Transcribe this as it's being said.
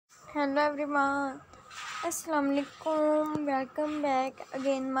Hello everyone, Assalamualaikum. Welcome back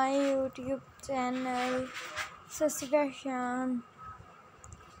again my YouTube channel. Fashion.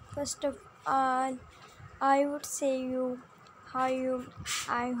 First of all, I would say how you.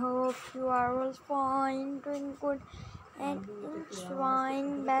 I hope you are all fine, doing good, and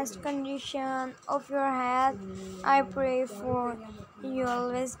enjoying best condition of your health. I pray for you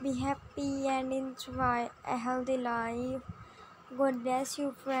always be happy and enjoy a healthy life. God bless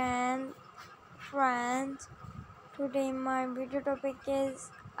you, friends. Today my video topic is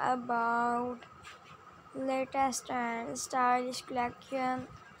about latest and stylish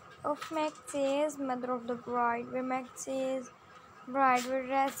collection of maxis, mother of the bride wear maxis, bride wear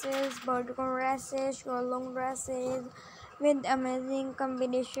dresses, bodycon dresses, long dresses with amazing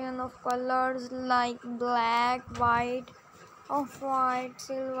combination of colors like black, white, off-white,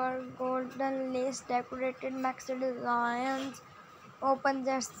 silver, golden lace decorated maxi designs, open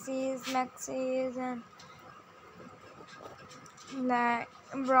jerseys, maxis, and like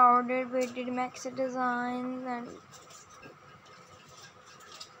embroidered weighted maxi designs and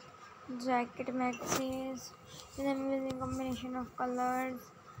jacket maxis with amazing combination of colors.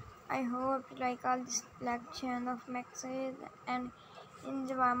 I hope you like all this collection of maxis and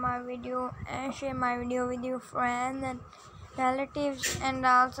enjoy my video and share my video with your friends and relatives, and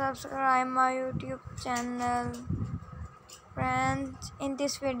also subscribe my YouTube channel. Friends, in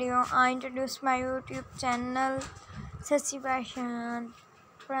this video I introduce my YouTube channel Fashion.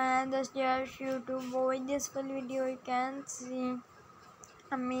 Friends, I suggest you to watch this full video. You can see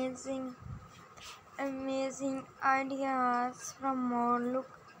amazing ideas from more look.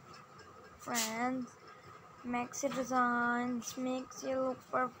 Friends, maxi designs makes you look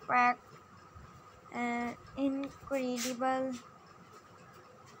perfect and incredible.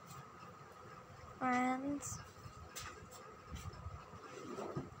 Friends,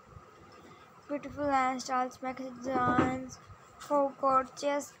 beautiful hairstyles, maxi designs for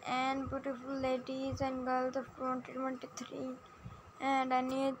gorgeous and beautiful ladies and girls of 2023 and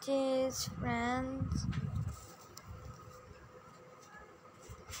any ages. Friends,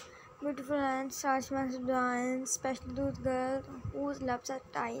 beautiful hairstyles, maxi designs, especially those girls who love such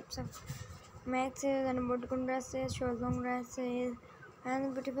types of maxis and bodycon dresses, short long dresses,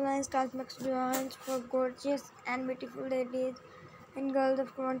 and beautiful hairstyles, maxi designs for gorgeous and beautiful ladies and girls of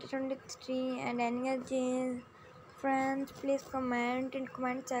 2023 and any ages. Friends, please comment in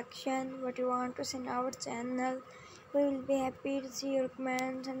comment section what you want to see in our channel. We will be happy to see your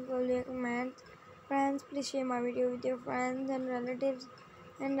comments and follow your comments. Friends, please share my video with your friends and relatives,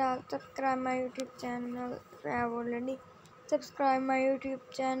 and also subscribe my YouTube channel if you have already subscribed my YouTube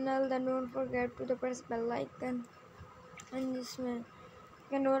channel. Then don't forget to press bell icon, and this way you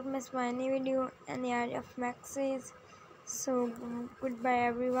can not miss my any video and the area of maxis. So goodbye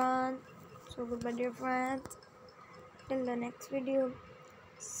everyone. So goodbye dear friends. Till the next video.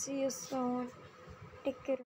 See you soon. Take care.